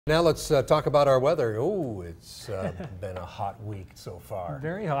Now let's talk about our weather. Oh, it's been a hot week so far.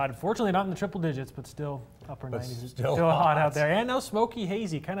 Very hot. Fortunately not in the triple digits, but still upper 90s. Still hot out there. And now smoky,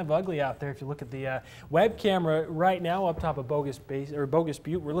 hazy, kind of ugly out there. If you look at the web camera right now up top of Bogus Butte,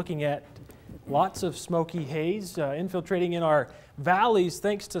 we're looking at lots of smoky haze infiltrating in our valleys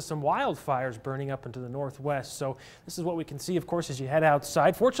thanks to some wildfires burning up into the northwest. So this is what we can see, of course, as you head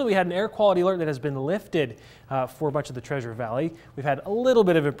outside. Fortunately, we had an air quality alert that has been lifted for much of the Treasure Valley. We've had a little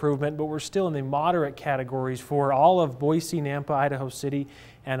bit of improvement, but we're still in the moderate categories for all of Boise, Nampa, Idaho City,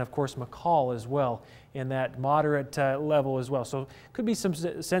 and of course McCall as well in that moderate level as well. So could be some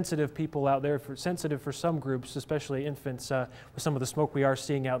sensitive people out there, sensitive for some groups, especially infants with some of the smoke we are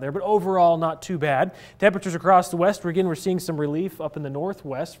seeing out there. But overall, not too bad. Temperatures across the west, we're seeing some relief up in the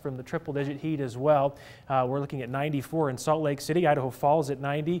northwest from the triple digit heat as well. We're looking at 94 in Salt Lake City, Idaho Falls at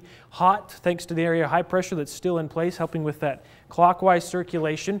 90. Hot thanks to the area high pressure that's still in place, helping with that clockwise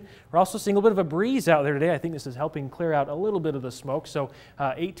circulation. We're also seeing a little bit of a breeze out there today. I think this is helping clear out a little bit of the smoke. So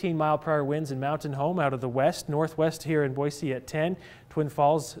 18-mile-per-hour winds in Mountain Home out of the west, northwest here in Boise at 10. Twin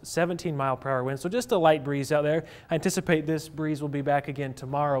Falls, 17-mile-per-hour wind. So just a light breeze out there. I anticipate this breeze will be back again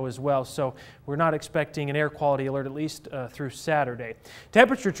tomorrow as well. So we're not expecting an air quality alert at least through Saturday.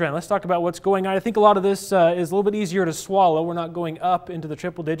 Temperature trend. Let's talk about what's going on. I think a lot of this is a little bit easier to swallow. We're not going up into the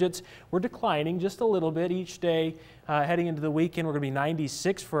triple digits. We're declining just a little bit each day. Heading into the weekend, we're going to be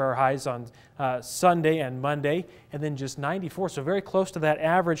 96 for our highs on Sunday and Monday, and then just 94. So very close to that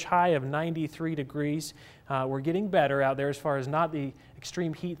average high of 93 degrees. We're getting better out there as far as not the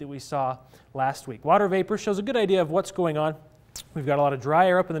extreme heat that we saw last week. Water vapor shows a good idea of what's going on. We've got a lot of dry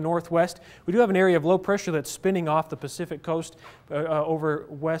air up in the northwest. We do have an area of low pressure that's spinning off the Pacific coast over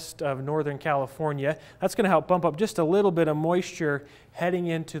west of Northern California. That's going to help bump up just a little bit of moisture heading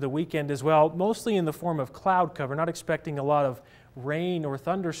into the weekend as well, mostly in the form of cloud cover. Not expecting a lot of rain or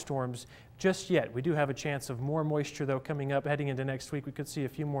thunderstorms just yet. We do have a chance of more moisture though coming up heading into next week. We could see a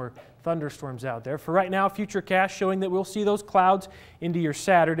few more thunderstorms out there. For right now, Futurecast showing that we'll see those clouds into your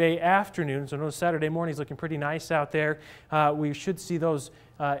Saturday afternoon. So notice Saturday morning is looking pretty nice out there. We should see those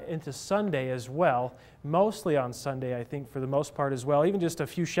into Sunday as well. Mostly on Sunday, I think, for the most part as well. Even just a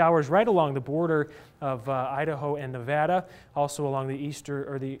few showers right along the border of Idaho and Nevada, also along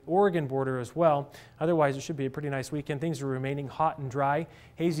the Oregon border as well. Otherwise, it should be a pretty nice weekend. Things are remaining hot and dry.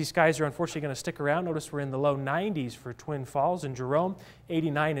 Hazy skies are unfortunately going to stick around. Notice we're in the low 90s for Twin Falls and Jerome,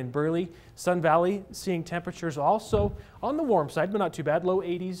 89 in Burley. Sun Valley seeing temperatures also on the warm side, but not too bad. Low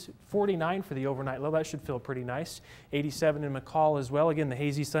 80s, 49 for the overnight low. That should feel pretty nice. 87 in McCall as well. Again, the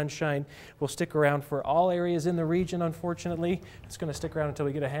hazy sunshine will stick around for all areas in the region, unfortunately. It's going to stick around until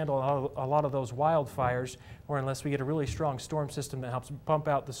we get a handle on a lot of those wildfires, or unless we get a really strong storm system that helps pump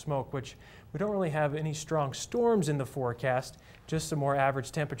out the smoke, which we don't really have any strong storms in the forecast, just some more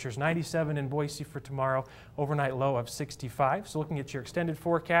average temperatures. 97 in Boise for tomorrow, overnight low of 65. So looking at your extended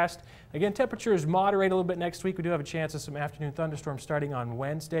forecast, again, temperatures moderate a little bit next week. We do have a chance of some afternoon thunderstorms starting on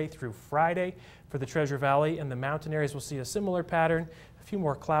Wednesday through Friday. For the Treasure Valley and the mountain areas, we'll see a similar pattern. A few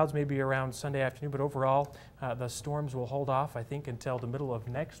more clouds maybe around Sunday afternoon, but overall, the storms will hold off, I think, until the middle of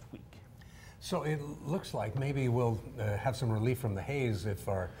next week. So it looks like maybe we'll have some relief from the haze if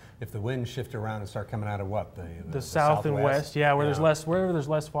the winds shift around and start coming out of what? The south and west, yeah, wherever there's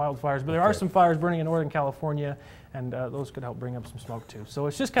less wildfires. But there are some fires burning in Northern California, and those could help bring up some smoke too. So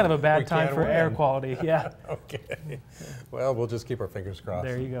it's just kind of a bad time for air quality. Yeah. Okay. Well, we'll just keep our fingers crossed.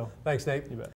 There you go. Thanks, Nate. You bet.